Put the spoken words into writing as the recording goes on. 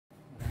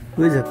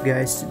What's up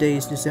guys, today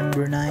is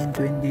December 9,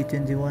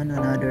 2021,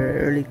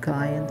 another early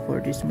client for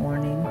this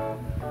morning.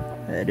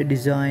 The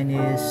design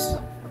is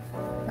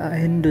a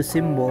Hindu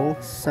symbol,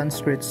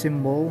 Sanskrit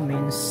symbol,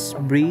 means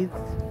breathe.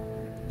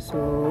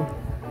 So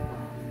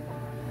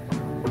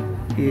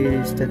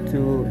is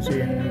tattoos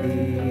in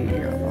the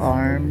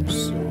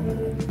arms,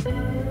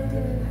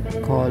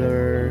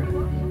 color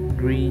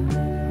green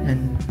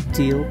and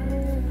teal,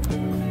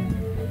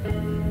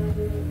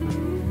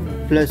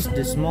 plus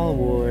the small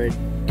word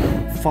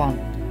font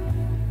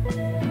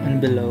and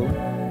below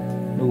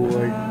the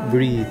word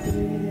breathe.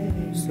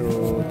 So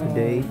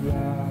today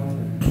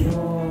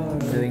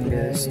doing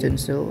the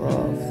stencil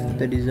of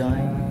the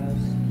design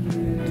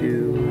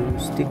to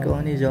stick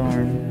on his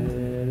arm.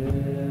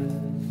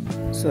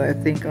 So I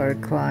think our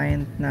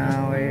client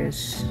now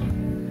is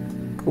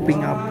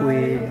coping up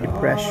with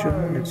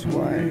depression. That's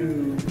why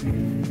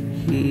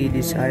he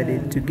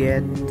decided to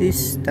get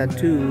this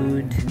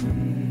tattooed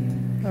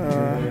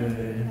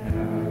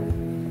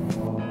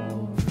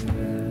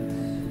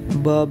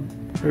above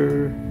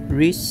her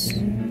wrist,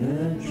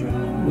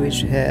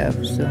 which have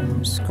some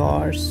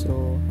scars.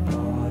 So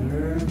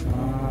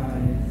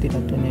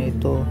tinato niya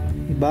ito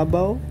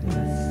ibabaw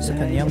sa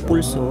kanyang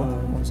pulso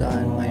kung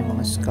saan may mga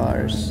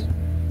scars.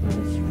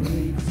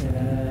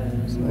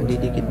 So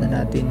didikit na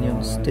natin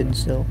yung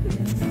stencil.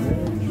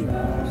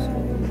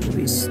 So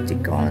we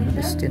stick on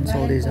the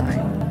stencil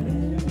design.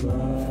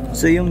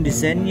 So yung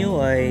disenyo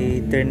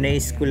ay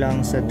ternace ko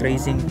lang sa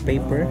tracing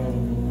paper.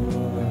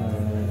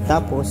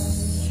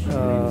 Tapos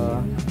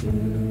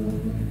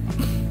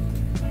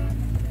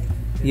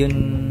yung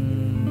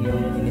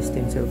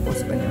in-stencil po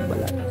sa kanyang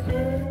balat.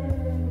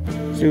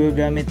 So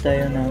gagamit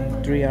tayo ng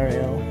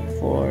 3RL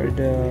for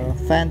the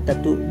fan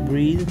tattoo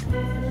breathe.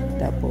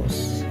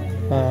 Tapos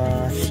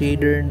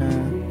shader na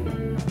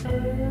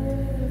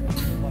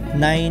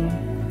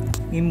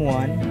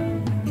 9in1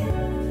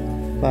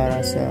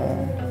 para sa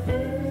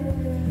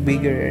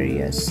bigger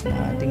areas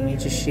na ating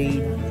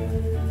i-shade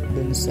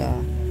dun sa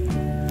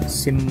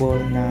symbol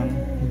ng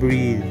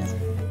breathe.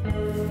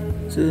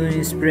 So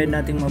i-spread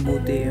natin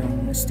mabuti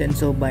yung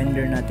stencil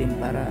binder natin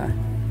para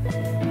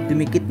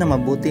dumikit na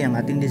mabuti ang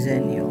ating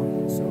disenyo.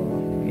 So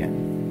yan,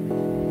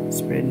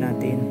 spread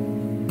natin.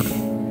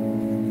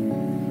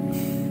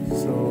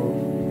 So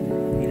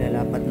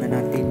ilalapat na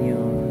natin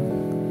yung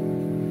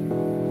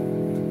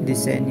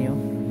disenyo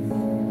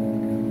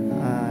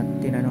at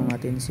tinanong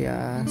natin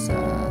siya sa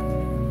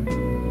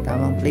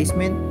tamang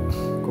placement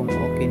kung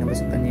okay na ba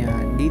sa kanya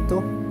dito.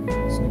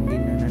 So hindi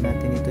na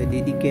natin ito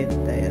didikit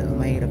dahil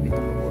mahirap ito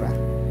mabura.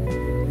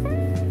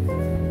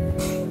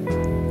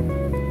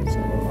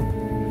 So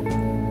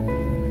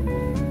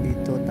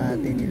dito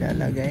natin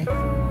ilalagay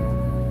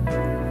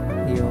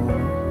yung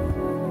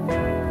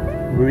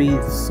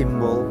breathe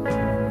symbol.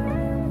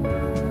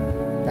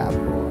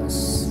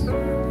 Tapos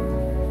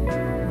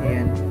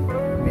ayan,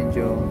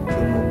 medyo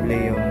dumuble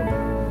yung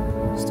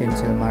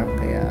stencil mark,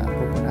 kaya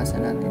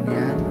pupunasan natin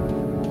yan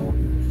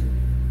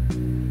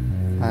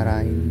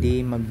para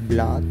hindi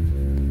mag-blot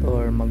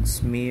or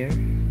mag-smear.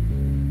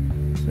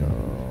 So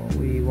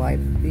we wipe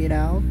it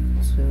out,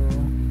 so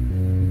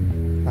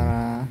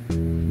para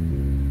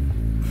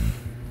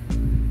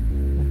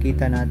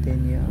makita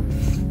natin yung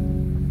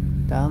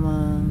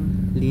tamang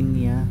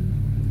linya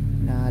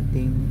na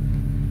ating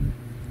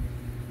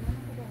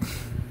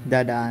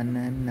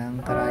dadaanan ng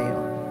karayo.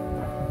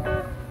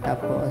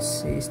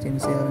 Tapos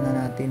i-stencil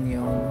na natin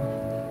yung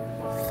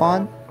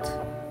font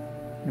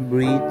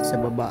breathe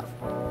sa baba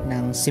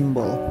ng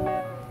symbol.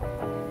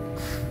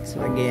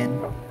 So again,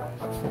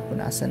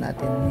 pupunasan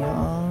natin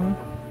yung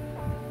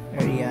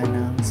area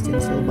ng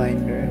stencil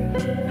binder.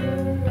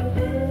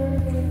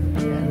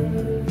 Ayan.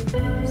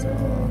 So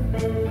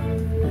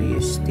we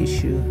use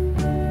tissue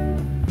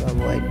to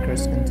avoid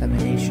cross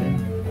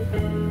contamination.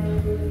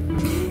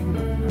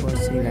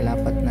 Tapos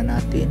ilalapat na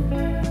natin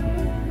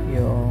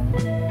yung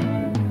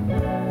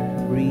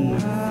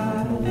breathe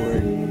na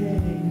word.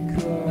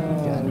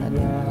 Diyan natin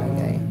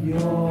ilagay.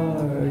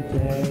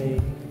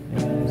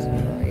 So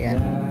ayan,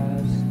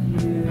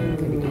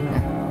 kaligid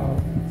na.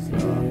 So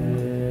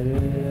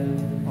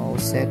all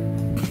set.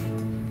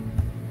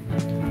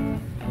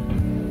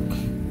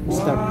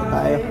 Start na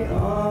tayo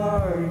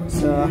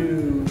sa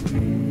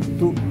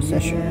 2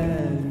 session.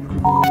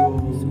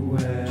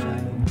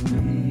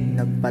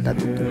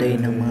 Nagpatato today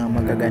ng mga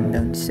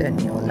magagandang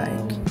disenyo,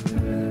 like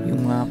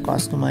yung mga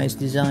customized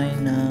design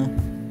na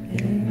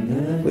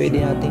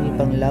pwede nating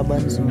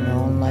ipanglaban sa mga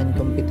online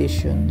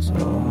competition. So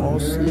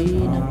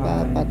mostly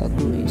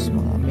nagpapatato is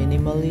mga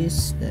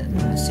minimalist and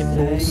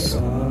symbols.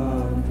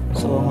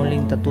 So ang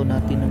huling tattoo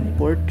natin ng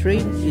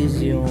portrait is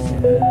yung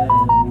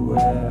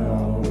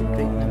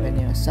portrait ng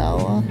kanyang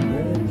asawa. So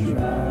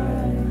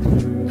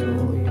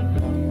yun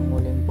lang yung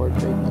huling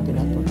portrait na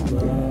tinato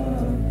natin.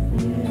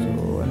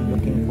 So I'm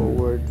looking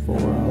forward for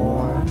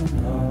more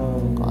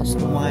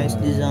customized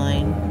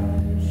design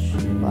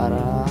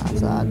para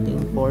sa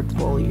ating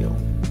portfolio.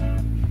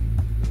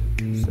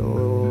 So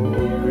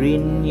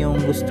green yung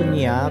gusto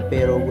niya,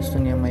 pero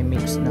gusto niya may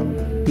mix ng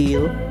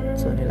teal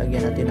So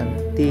nilagyan natin ng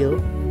teal.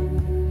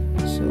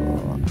 So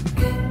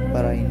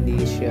para hindi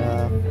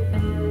siya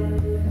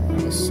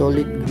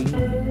solid green.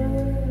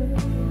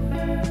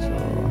 So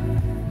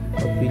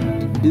what we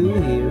need to do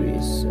here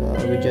is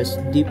we just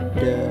dip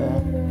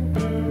the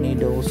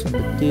needles on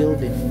the teal,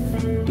 then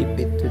dip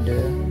it to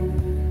the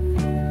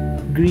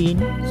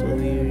green. So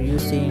we're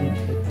using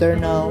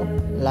Eternal,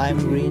 Lime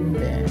Green,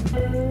 then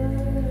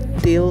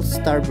Teal,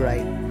 Star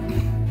Bright.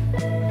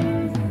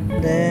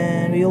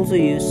 Then we also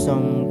use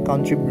some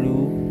Country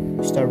Blue,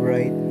 Star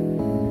Bright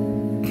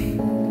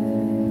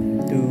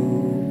to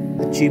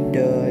achieve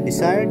the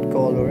desired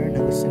color na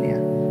gusto niya.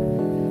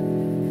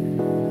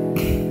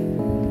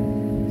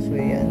 So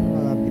yan,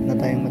 malapit na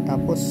tayong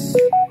matapos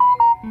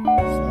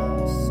sa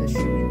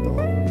session ito.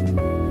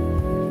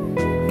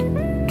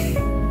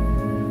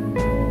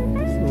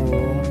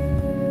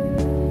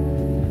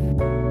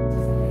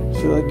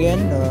 So again,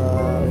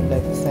 I'd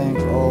like to thank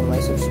all my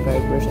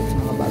subscribers at sa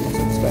mga bagong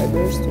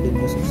subscribers. To the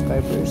new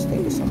subscribers,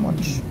 thank you so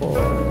much for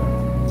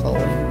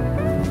following.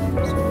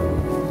 So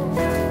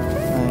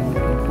I'm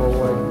looking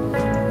forward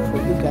for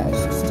you guys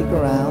to stick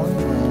around,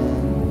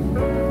 and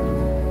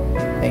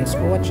thanks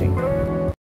for watching.